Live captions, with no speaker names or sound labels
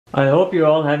I hope you're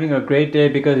all having a great day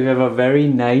because we have a very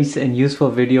nice and useful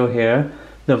video here.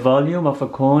 The volume of a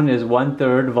cone is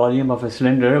 1/3 volume of a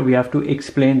cylinder. We have to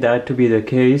explain that to be the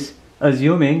case.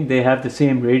 Assuming they have the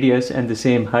same radius and the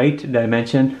same height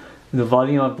dimension, the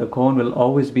volume of the cone will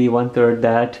always be 1/3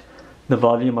 that the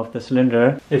volume of the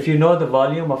cylinder. If you know the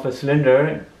volume of a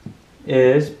cylinder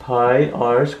is pi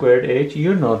r squared h,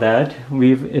 you know that.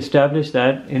 We've established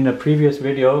that in a previous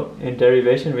video, in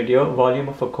derivation video. Volume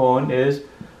of a cone is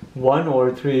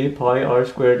 1/3 pi r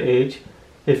squared h.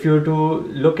 If you were to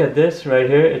look at this right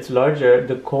here, it's larger.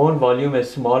 The cone volume is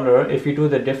smaller. If you do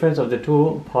the difference of the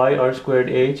two, pi r squared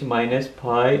h minus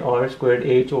pi r squared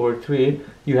h over 3,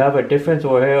 you have a difference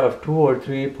over here of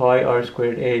 2/3 pi r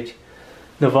squared h.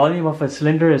 The volume of a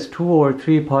cylinder is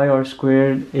 2/3 pi r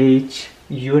squared h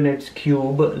units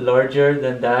cube larger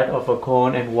than that of a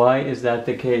cone. And why is that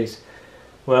the case?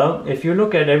 Well, if you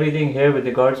look at everything here with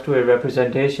regards to a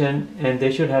representation, and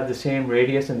they should have the same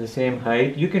radius and the same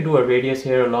height. You can do a radius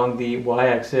here along the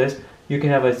y-axis. You can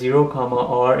have a 0 comma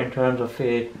r in terms of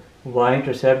a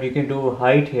y-intercept. You can do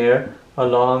height here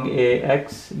along a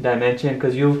x dimension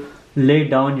because you've laid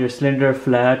down your cylinder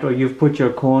flat or you've put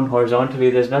your cone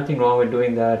horizontally. There's nothing wrong with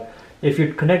doing that. If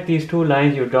you connect these two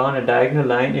lines, you've drawn a diagonal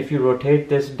line. If you rotate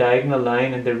this diagonal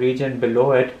line in the region below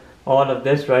it, all of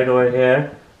this right over here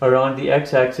around the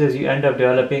x-axis, you end up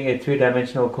developing a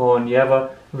three-dimensional cone. You have a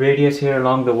radius here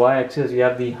along the y-axis, you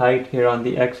have the height here on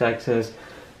the x-axis.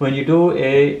 When you do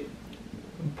a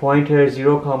point here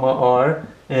 0 comma r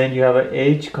and you have a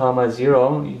h comma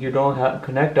 0, you don't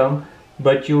connect them,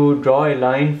 but you draw a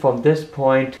line from this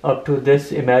point up to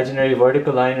this imaginary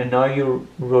vertical line, and now you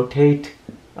rotate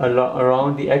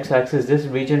around the x-axis, this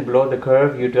region below the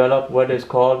curve, you develop what is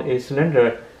called a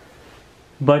cylinder.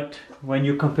 But when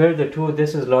you compare the two,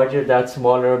 this is larger, that's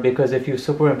smaller, because if you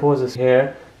superimpose this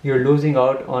here, you're losing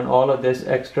out on all of this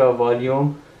extra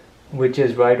volume, which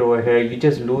is right over here. You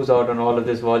just lose out on all of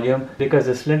this volume because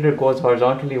the cylinder goes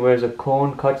horizontally, whereas a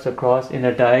cone cuts across in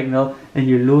a diagonal, and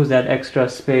you lose that extra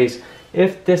space.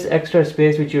 If this extra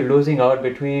space which you're losing out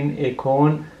between a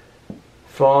cone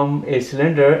from a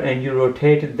cylinder and you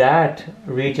rotate that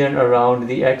region around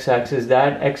the x-axis,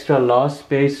 that extra lost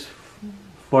space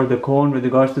for the cone with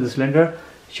regards to the cylinder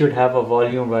should have a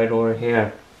volume right over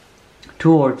here,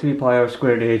 2/3 pi r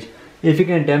squared h. If you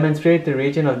can demonstrate the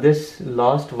region of this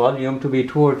lost volume to be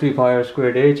 2/3 pi r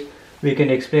squared h, we can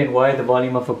explain why the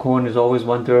volume of a cone is always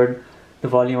 1/3 the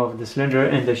volume of the cylinder.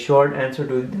 And the short answer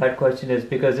to that question is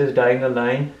because this diagonal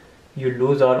line, you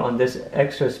lose out on this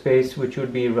extra space, which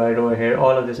would be right over here,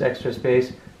 all of this extra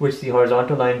space which the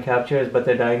horizontal line captures, but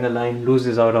the diagonal line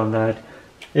loses out on that.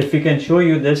 If we can show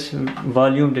you this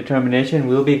volume determination,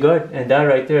 we'll be good, and that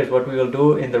right there is what we will do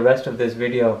in the rest of this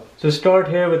video. So start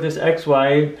here with this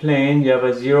xy plane. You have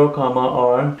a 0 comma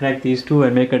r, connect these two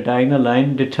and make a diagonal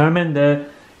line. Determine the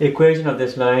equation of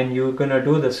this line. You're gonna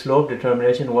do the slope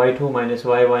determination, y2 minus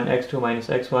y1, x2 minus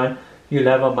x1.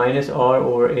 You'll have a minus r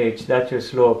over h, that's your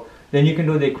slope. Then you can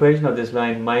do the equation of this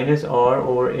line, minus r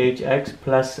over hx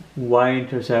plus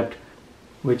y-intercept,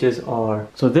 which is r.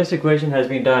 So this equation has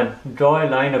been done. Draw a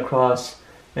line across,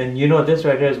 and you know this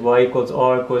right here is y equals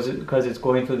r because it's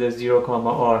going through this 0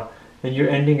 comma r, and you're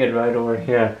ending it right over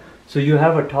here. So you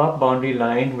have a top boundary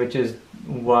line which is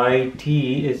yt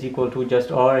is equal to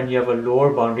just r, and you have a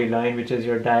lower boundary line which is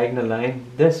your diagonal line,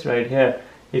 this right here.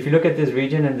 If you look at this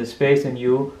region and the space and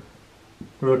you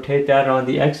rotate that on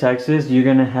the x-axis, you're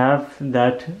going to have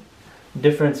that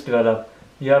difference develop.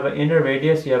 You have an inner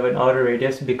radius, you have an outer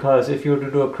radius, because if you were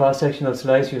to do a cross-sectional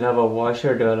slice, you'll have a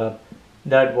washer develop.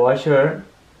 That washer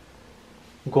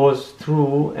goes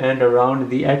through and around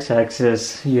the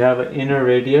x-axis. You have an inner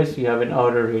radius, you have an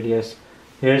outer radius.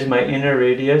 Here's my inner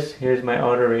radius, here's my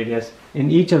outer radius. In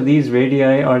each of these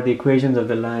radii are the equations of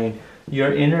the line.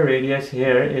 Your inner radius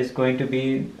here is going to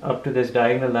be up to this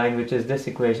diagonal line, which is this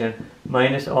equation,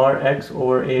 minus rx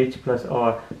over h plus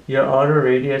r. Your outer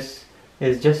radius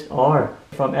is just r.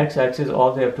 From x-axis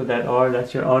all the way up to that r,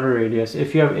 that's your outer radius.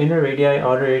 If you have inner radii,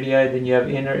 outer radii, then you have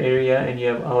inner area and you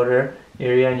have outer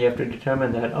area, and you have to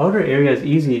determine that. Outer area is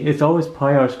easy. It's always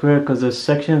pi r squared because the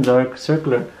sections are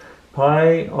circular.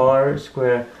 Pi r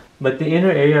squared. But the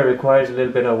inner area requires a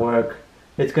little bit of work.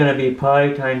 It's going to be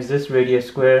pi times this radius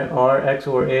square, rx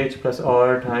over h plus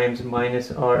r times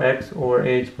minus rx over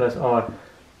h plus r.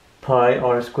 Pi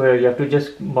r square, you have to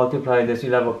just multiply this.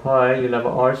 You'll have a pi, you'll have a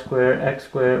r square, x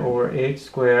square over h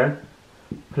square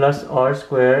plus r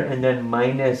square, and then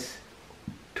minus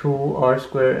 2r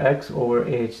square x over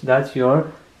h. That's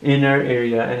your inner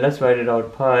area. And let's write it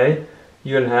out. Pi,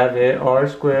 you'll have a r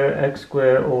square x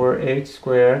square over h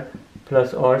square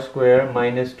plus r square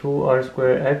minus 2r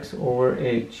square x over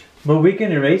h. But we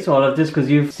can erase all of this because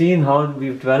you've seen how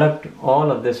we've developed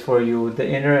all of this for you, the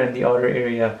inner and the outer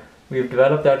area. We've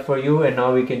developed that for you, and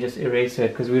now we can just erase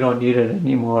it because we don't need it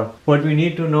anymore. What we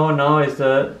need to know now is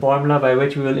the formula by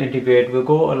which we will integrate.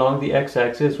 We'll go along the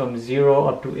x-axis from 0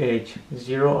 up to h.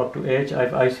 0 up to h,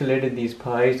 I've isolated these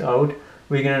pi's out.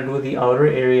 We're going to do the outer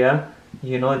area,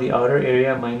 you know, the outer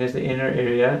area minus the inner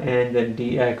area, and then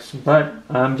dx. But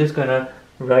I'm just going to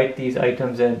write these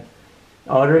items in.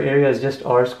 Outer area is just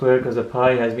r squared because the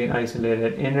pi has been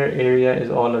isolated. Inner area is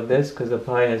all of this because the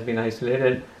pi has been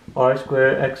isolated. R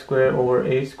square x square over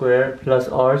h square plus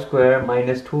r square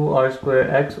minus 2r square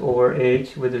x over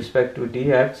h with respect to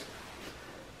dx.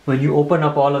 When you open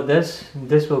up all of this,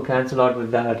 this will cancel out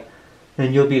with that,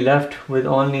 and you'll be left with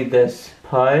only this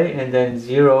pi, and then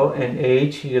 0 and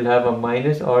h. You'll have a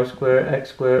minus r square x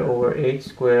square over h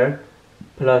square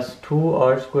plus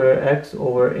 2r square x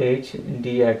over h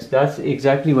dx. That's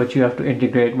exactly what you have to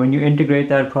integrate. When you integrate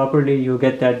that properly, you'll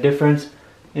get that difference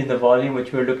in the volume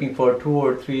which we're looking for, 2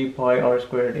 or 3 pi r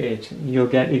squared h. You'll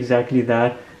get exactly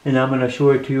that, and I'm going to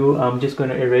show it to you. I'm just going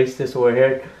to erase this over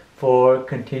here for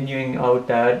continuing out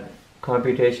that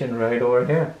computation right over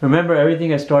here. Remember,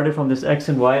 everything has started from this x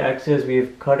and y axis.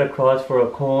 We've cut across for a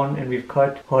cone, and we've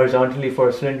cut horizontally for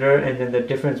a cylinder, and then the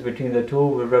difference between the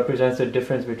two represents the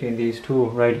difference between these two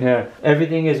right here.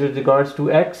 Everything is with regards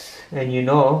to x, and you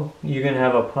know you're going to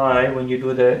have a pi. When you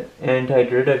do the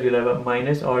antiderivative, you'll have a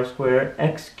minus r square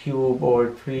x cube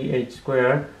over 3h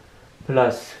square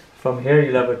plus, from here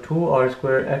you'll have a 2r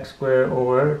square x square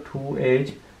over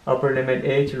 2h, upper limit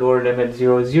h, lower limit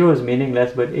 0. 0 is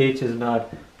meaningless, but h is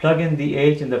not. Plug in the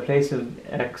h in the place of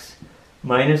x.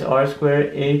 Minus r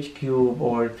square h cube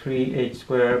over 3h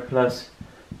square plus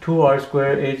 2r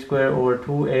square h square over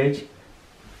 2h,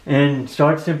 and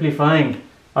start simplifying.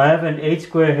 I have an h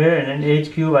square here and an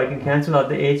h cube. I can cancel out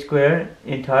the h square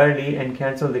entirely and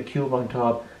cancel the cube on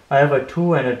top. I have a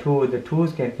 2 and a 2. The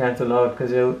 2's can cancel out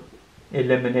because they'll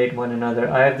eliminate one another.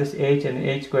 I have this h and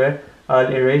h square.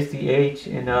 I'll erase the h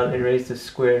and I'll erase the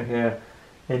square here,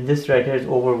 and this right here is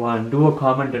over 1. Do a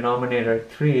common denominator,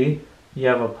 3. You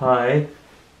have a pi.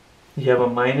 You have a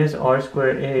minus r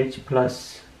square h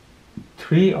plus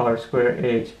 3r square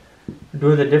h.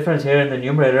 Do the difference here in the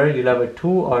numerator. You'll have a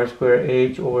 2r square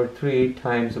h over 3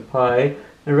 times a pi,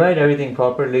 and write everything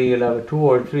properly. You'll have a 2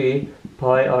 or 3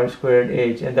 pi r squared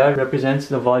h, and that represents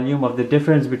the volume of the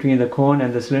difference between the cone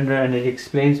and the cylinder, and it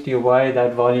explains to you why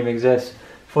that volume exists.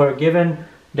 For a given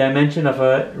dimension of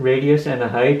a radius and a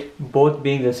height, both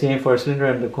being the same for a cylinder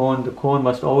and the cone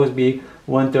must always be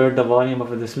 1/3 the volume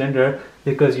of the cylinder,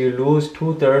 because you lose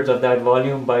 2/3 of that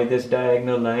volume by this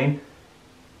diagonal line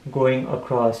going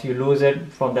across. You lose it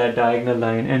from that diagonal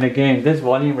line, and again this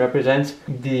volume represents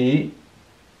the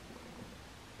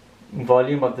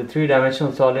volume of the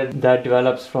three-dimensional solid that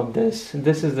develops from this.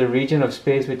 This is the region of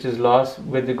space which is lost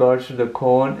with regards to the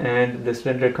cone and the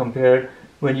cylinder compared.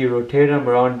 When you rotate them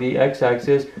around the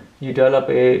x-axis, you develop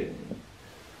a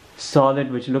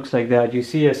solid which looks like that. You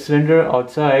see a cylinder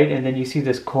outside, and then you see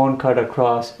this cone cut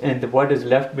across, and what is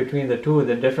left between the two,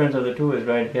 the difference of the two, is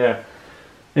right here.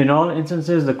 In all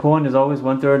instances, the cone is always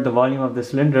 1/3 the volume of the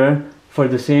cylinder for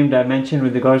the same dimension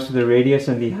with regards to the radius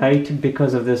and the height,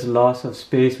 because of this loss of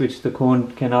space which the cone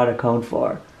cannot account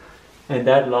for. And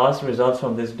that loss results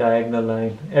from this diagonal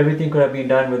line. Everything could have been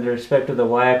done with respect to the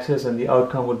y-axis, and the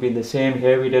outcome would be the same.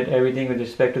 Here we did everything with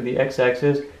respect to the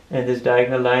x-axis and this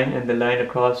diagonal line, and the line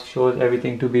across shows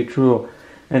everything to be true.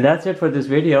 And that's it for this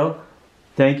video.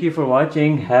 Thank you for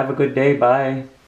watching. Have a good day. Bye.